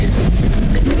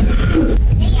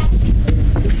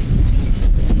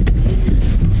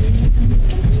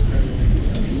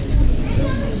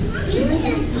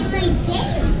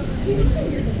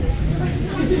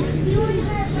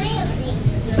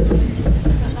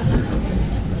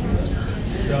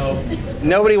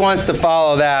Nobody wants to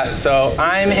follow that, so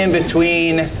I'm in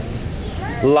between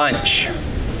lunch.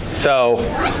 So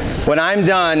when I'm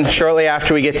done, shortly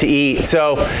after we get to eat.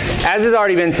 So as has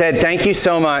already been said, thank you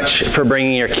so much for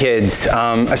bringing your kids.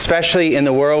 Especially in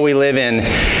the world we live in,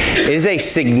 it is a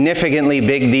significantly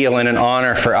big deal and an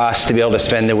honor for us to be able to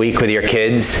spend the week with your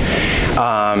kids.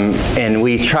 And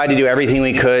we tried to do everything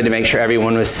we could to make sure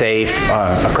everyone was safe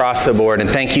across the board. And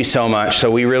thank you so much.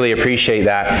 So we really appreciate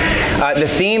that. The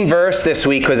theme verse this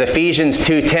week was Ephesians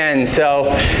 2:10. So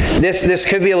this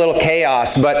could be a little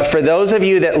chaos, but for those of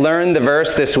you that learned the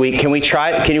verse this week, will you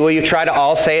try to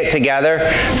all say it together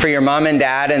for your mom and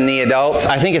dad and the adults?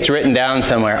 I think it's written down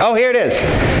somewhere. Oh, here it is.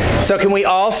 So can we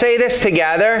all say this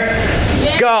together?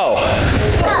 Yeah. Go.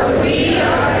 For we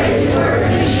are His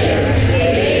workmanship,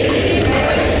 created in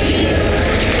Christ Jesus,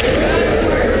 for good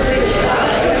works which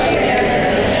God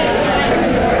prepared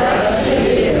for us to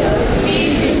do.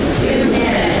 Ephesians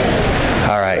 2:10.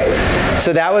 All right.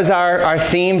 So that was our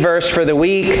theme verse for the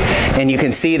week, and you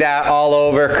can see that all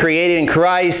over. Created in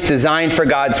Christ, designed for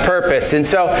God's purpose. And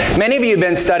so many of you have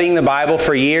been studying the Bible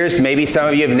for years. Maybe some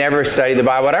of you have never studied the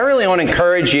Bible. But I really want to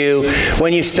encourage you,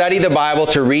 when you study the Bible,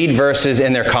 to read verses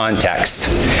in their context.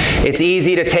 It's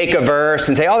easy to take a verse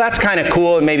and say, oh, that's kind of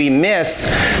cool, and maybe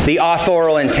miss the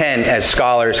authorial intent, as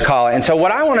scholars call it. And so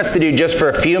what I want us to do just for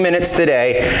a few minutes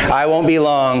today, I won't be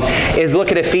long, is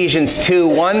look at Ephesians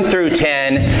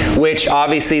 2:1-10, which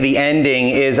obviously the ending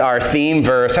is our theme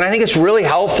verse. And I think it's really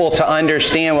helpful to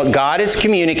understand what God is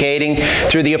communicating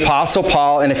through the Apostle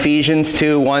Paul in Ephesians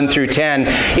 2:1-10.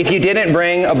 If you didn't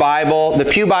bring a Bible, the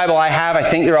Pew Bible I have, I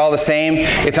think they're all the same.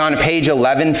 It's on page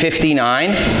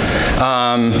 1159.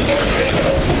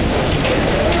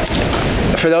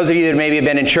 For those of you that maybe have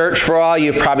been in church for a while,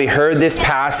 you've probably heard this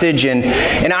passage. And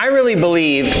I really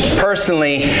believe,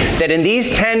 personally, that in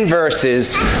these 10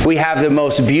 verses, we have the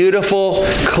most beautiful,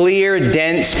 clear,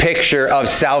 dense picture of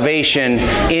salvation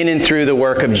in and through the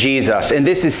work of Jesus. And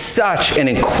this is such an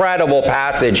incredible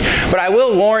passage. But I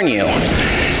will warn you,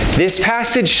 this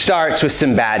passage starts with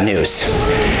some bad news.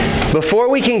 Before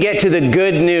we can get to the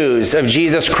good news of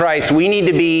Jesus Christ, we need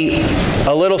to be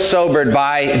a little sobered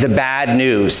by the bad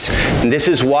news. And this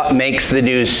is what makes the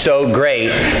news so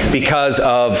great, because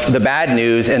of the bad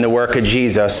news and the work of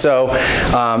Jesus. So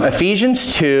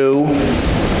Ephesians 2,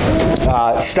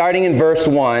 starting in verse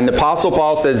 1, the Apostle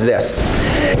Paul says this.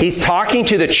 He's talking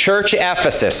to the church at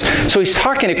Ephesus. So he's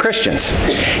talking to Christians.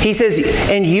 He says,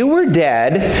 and you were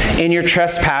dead in your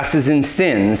trespasses and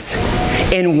sins,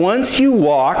 and once you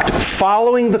walked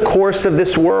following the course of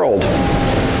this world,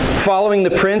 following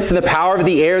the prince and the power of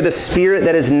the air, the spirit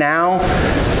that is now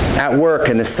at work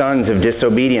in the sons of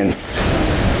disobedience.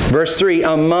 Verse 3,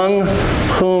 among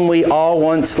whom we all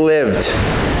once lived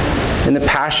in the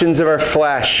passions of our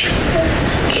flesh,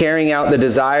 carrying out the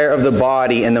desire of the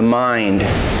body and the mind,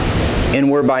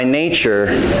 and were by nature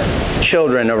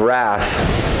children of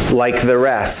wrath, like the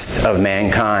rest of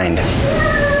mankind.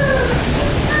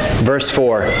 Verse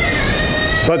 4,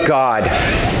 but God,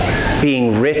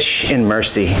 being rich in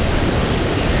mercy,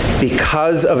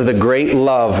 because of the great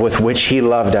love with which He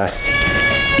loved us,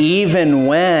 even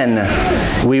when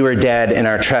we were dead in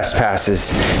our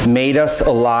trespasses, made us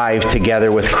alive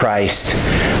together with Christ.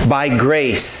 By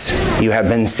grace you have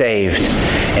been saved,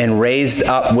 and raised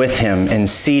up with Him, and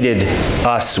seated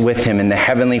us with Him in the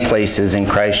heavenly places in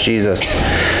Christ Jesus,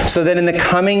 so that in the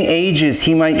coming ages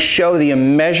He might show the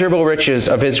immeasurable riches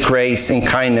of His grace and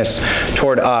kindness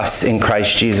toward us in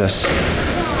Christ Jesus.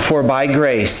 For by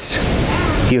grace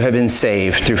you have been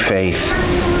saved through faith,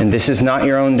 and this is not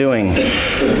your own doing.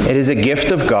 It is a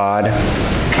gift of God,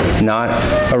 not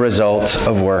a result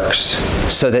of works,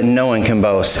 so that no one can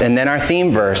boast. And then our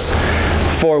theme verse,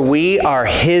 for we are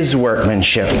His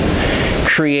workmanship,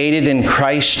 created in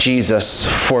Christ Jesus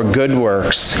for good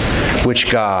works,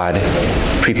 which God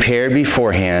prepared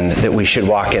beforehand that we should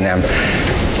walk in them.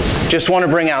 Just want to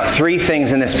bring out 3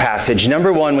 things in this passage.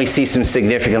 Number 1, we see some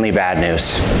significantly bad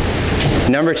news.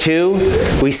 Number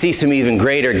 2, we see some even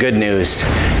greater good news.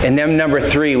 And then number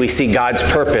 3, we see God's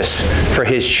purpose for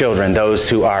His children, those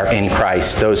who are in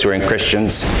Christ, those who are in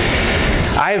Christians.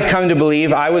 I have come to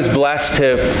believe, I was blessed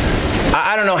to,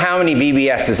 I don't know how many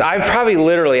VBSs. I'm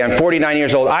 49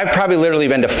 years old. I've probably literally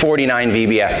been to 49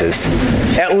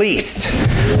 VBSs, at least.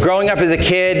 Growing up as a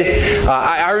kid,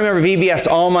 I remember VBS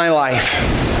all my life.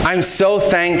 I'm so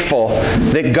thankful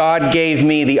that God gave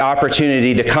me the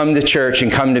opportunity to come to church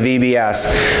and come to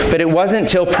VBS. But it wasn't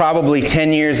until probably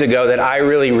 10 years ago that I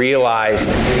really realized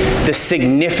the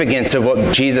significance of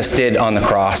what Jesus did on the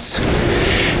cross.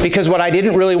 Because what I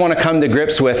didn't really want to come to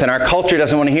grips with, and our culture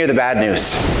doesn't want to hear the bad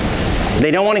news.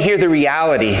 They don't want to hear the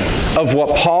reality of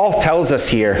what Paul tells us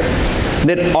here,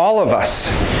 that all of us,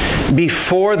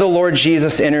 before the Lord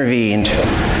Jesus intervened,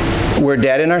 were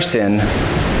dead in our sin,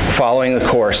 following the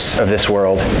course of this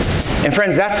world. And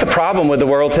friends, that's the problem with the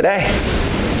world today.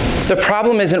 The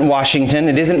problem isn't Washington,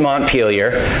 it isn't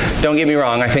Montpelier. Don't get me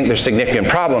wrong, I think there's significant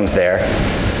problems there.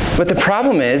 But the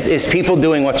problem is people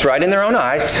doing what's right in their own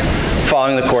eyes,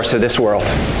 following the course of this world.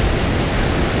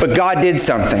 But God did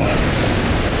something.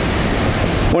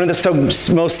 One of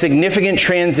the most significant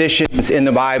transitions in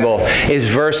the Bible is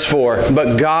verse 4.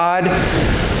 But God,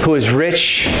 who is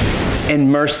rich in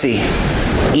mercy,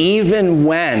 even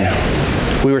when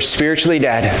we were spiritually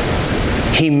dead,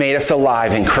 He made us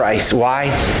alive in Christ. Why?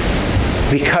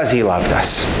 Because He loved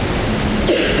us.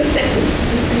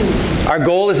 Our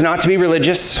goal is not to be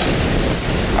religious.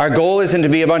 Our goal isn't to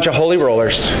be a bunch of holy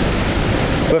rollers.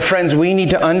 But friends, we need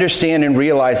to understand and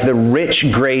realize the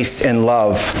rich grace and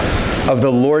love of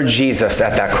the Lord Jesus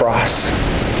at that cross.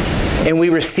 And we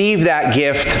receive that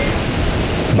gift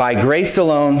by grace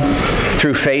alone,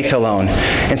 through faith alone.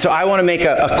 And so I want to make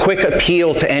a quick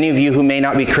appeal to any of you who may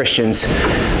not be Christians.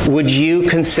 Would you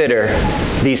consider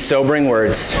these sobering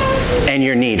words and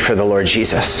your need for the Lord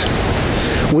Jesus?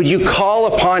 Would you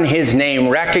call upon His name,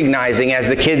 recognizing, as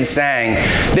the kids sang,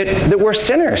 that we're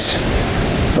sinners?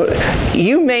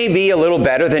 You may be a little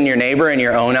better than your neighbor in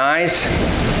your own eyes,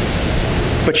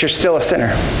 but you're still a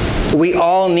sinner. We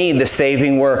all need the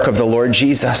saving work of the Lord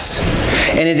Jesus.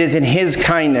 And it is in His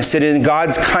kindness, it is in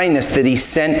God's kindness that He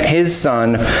sent His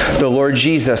Son, the Lord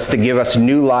Jesus, to give us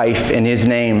new life in His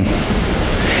name.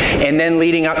 And then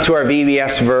leading up to our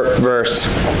VBS verse,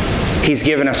 He's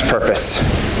given us purpose.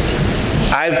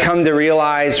 I've come to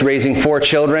realize, raising 4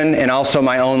 children and also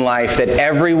my own life, that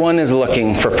everyone is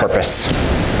looking for purpose.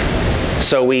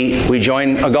 So we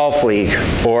join a golf league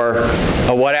or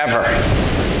a whatever.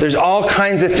 There's all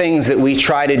kinds of things that we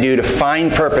try to do to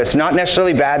find purpose, not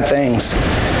necessarily bad things.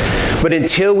 But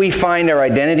until we find our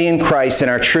identity in Christ and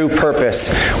our true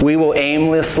purpose, we will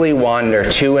aimlessly wander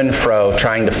to and fro,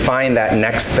 trying to find that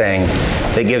next thing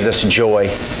that gives us joy.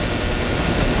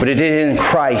 But it is in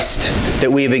Christ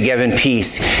that we have been given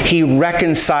peace. He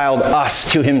reconciled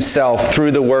us to Himself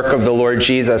through the work of the Lord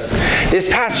Jesus.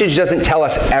 This passage doesn't tell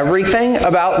us everything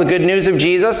about the good news of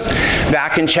Jesus.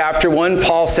 Back in chapter 1,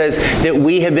 Paul says that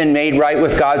we have been made right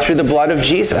with God through the blood of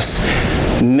Jesus.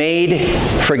 Made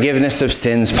forgiveness of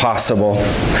sins possible.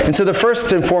 And so the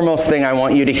first and foremost thing I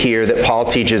want you to hear that Paul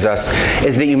teaches us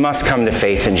is that you must come to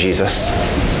faith in Jesus.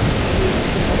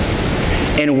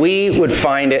 And we would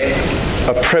find it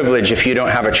a privilege, if you don't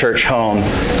have a church home,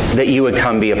 that you would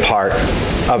come be a part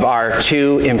of our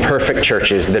 2 imperfect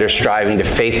churches that are striving to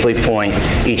faithfully point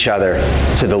each other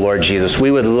to the Lord Jesus. We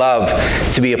would love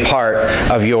to be a part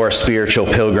of your spiritual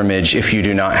pilgrimage if you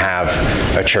do not have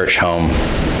a church home.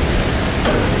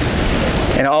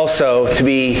 And also to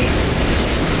be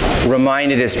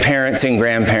reminded as parents and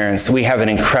grandparents, we have an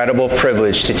incredible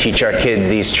privilege to teach our kids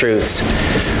these truths.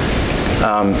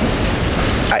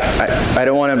 I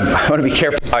want to be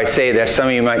careful how I say this. Some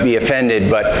of you might be offended,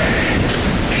 but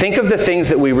think of the things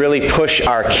that we really push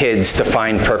our kids to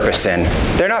find purpose in.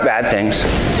 They're not bad things.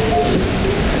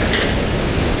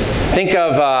 Think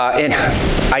of,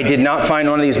 I did not find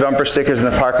one of these bumper stickers in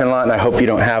the parking lot, and I hope you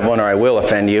don't have one or I will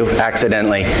offend you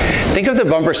accidentally. Think of the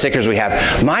bumper stickers we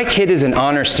have. My kid is an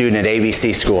honor student at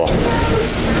ABC school.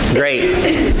 Great.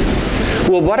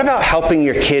 Well, what about helping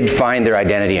your kid find their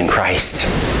identity in Christ?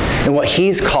 And what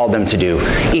He's called them to do,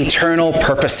 eternal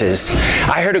purposes.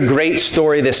 I heard a great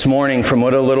story this morning from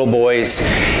one of the little boys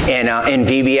in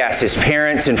VBS. His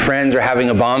parents and friends were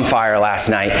having a bonfire last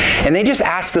night, and they just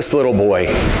asked this little boy,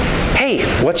 "Hey,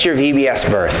 what's your VBS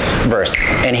verse?"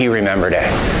 And he remembered it.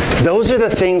 Those are the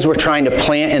things we're trying to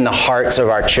plant in the hearts of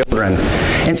our children.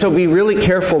 And so be really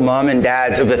careful, mom and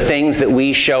dads, of the things that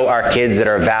we show our kids that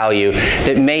are of value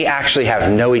that may actually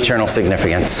have no eternal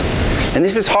significance. And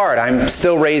this is hard. I'm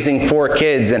still raising 4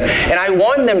 kids, and I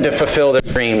want them to fulfill their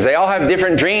dreams. They all have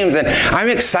different dreams, and I'm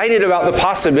excited about the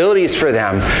possibilities for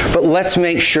them. But let's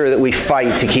make sure that we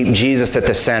fight to keep Jesus at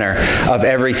the center of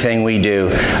everything we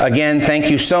do. Again, thank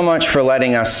you so much for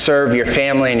letting us serve your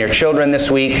family and your children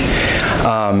this week.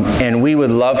 And we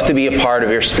would love to be a part of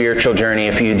your spiritual journey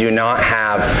if you do not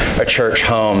have a church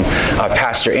home.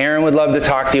 Pastor Aaron would love to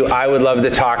talk to you. I would love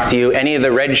to talk to you. Any of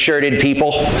the red-shirted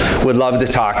people would love to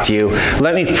talk to you.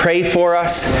 Let me pray for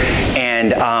us,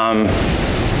 and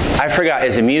I forgot,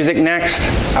 is the music next?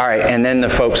 All right, and then the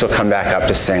folks will come back up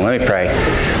to sing. Let me pray.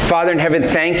 Father in heaven,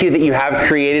 thank you that you have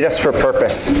created us for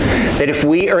purpose, that if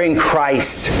we are in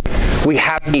Christ, we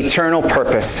have an eternal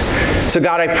purpose. So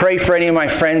God, I pray for any of my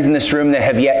friends in this room that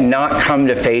have yet not come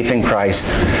to faith in Christ.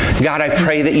 God, I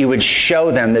pray that you would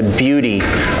show them the beauty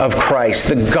of Christ,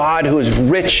 the God who is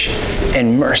rich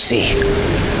in mercy,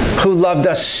 who loved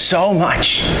us so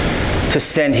much to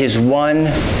send his one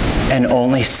and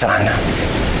only Son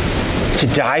to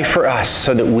die for us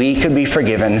so that we could be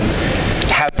forgiven,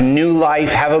 have new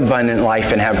life, have abundant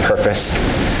life, and have purpose.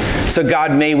 So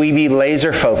God, may we be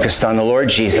laser focused on the Lord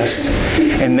Jesus,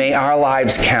 and may our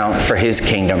lives count for his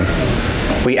kingdom.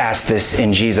 We ask this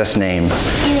in Jesus' name.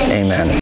 Amen.